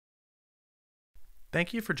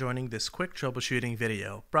Thank you for joining this quick troubleshooting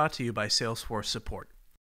video brought to you by Salesforce Support.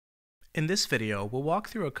 In this video, we'll walk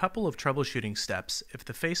through a couple of troubleshooting steps if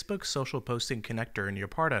the Facebook social posting connector in your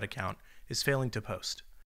Pardot account is failing to post.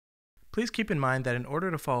 Please keep in mind that in order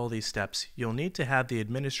to follow these steps, you'll need to have the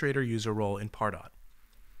administrator user role in Pardot.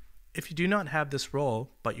 If you do not have this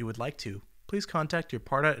role, but you would like to, please contact your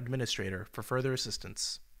Pardot administrator for further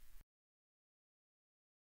assistance.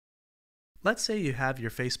 Let's say you have your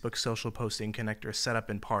Facebook social posting connector set up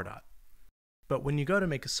in Pardot, but when you go to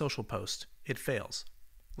make a social post, it fails,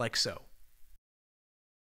 like so.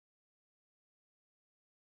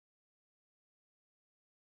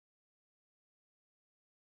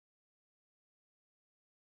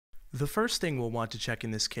 The first thing we'll want to check in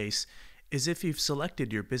this case is if you've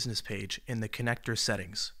selected your business page in the connector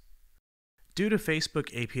settings. Due to Facebook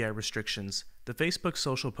API restrictions, the Facebook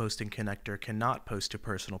social posting connector cannot post to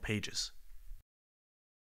personal pages.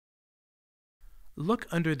 Look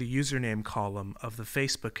under the username column of the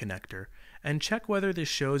Facebook connector and check whether this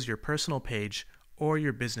shows your personal page or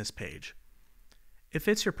your business page. If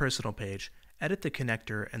it's your personal page, edit the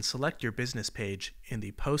connector and select your business page in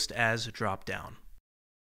the Post As drop-down.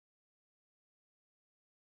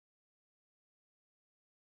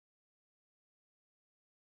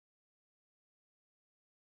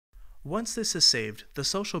 Once this is saved, the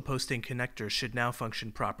social posting connector should now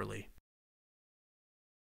function properly.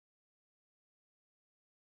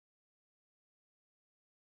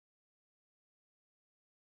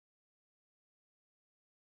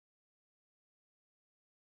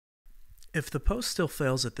 If the post still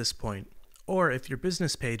fails at this point, or if your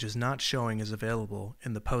business page is not showing as available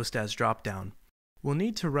in the Post As dropdown, we'll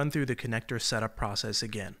need to run through the connector setup process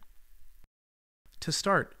again. To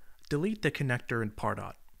start, delete the connector in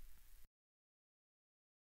Pardot.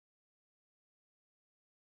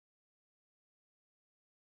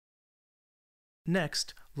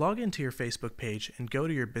 Next, log into your Facebook page and go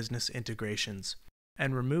to your business integrations,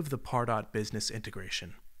 and remove the Pardot business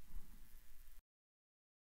integration.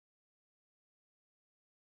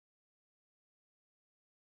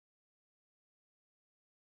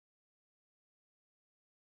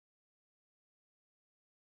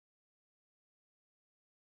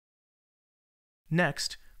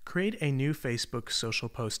 Next, create a new Facebook social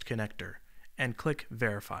post connector and click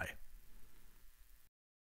Verify.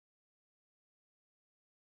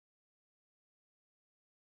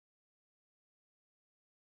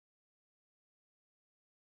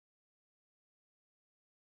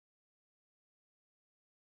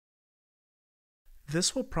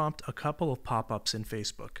 This will prompt a couple of pop-ups in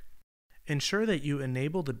Facebook. Ensure that you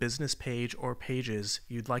enable the business page or pages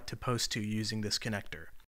you'd like to post to using this connector,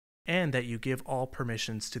 and that you give all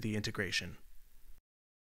permissions to the integration.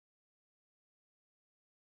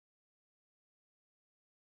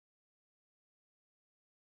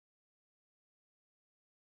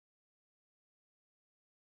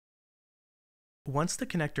 Once the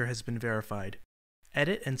connector has been verified,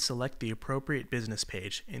 edit and select the appropriate business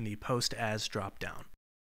page in the Post As dropdown.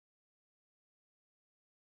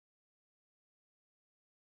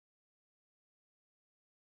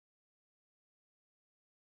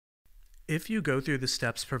 If you go through the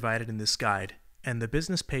steps provided in this guide, and the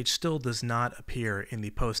business page still does not appear in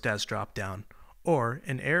the Post As dropdown, or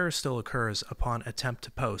an error still occurs upon attempt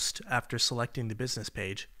to post after selecting the business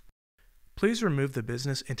page, please remove the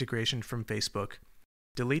business integration from Facebook,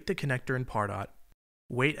 delete the connector in Pardot,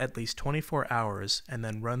 wait at least 24 hours, and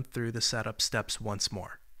then run through the setup steps once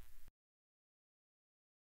more.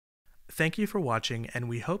 Thank you for watching, and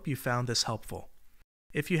we hope you found this helpful.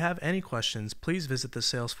 If you have any questions, please visit the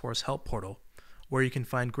Salesforce Help Portal, where you can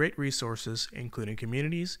find great resources including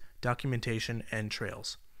communities, documentation, and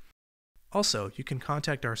trails. Also, you can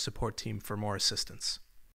contact our support team for more assistance.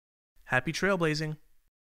 Happy trailblazing!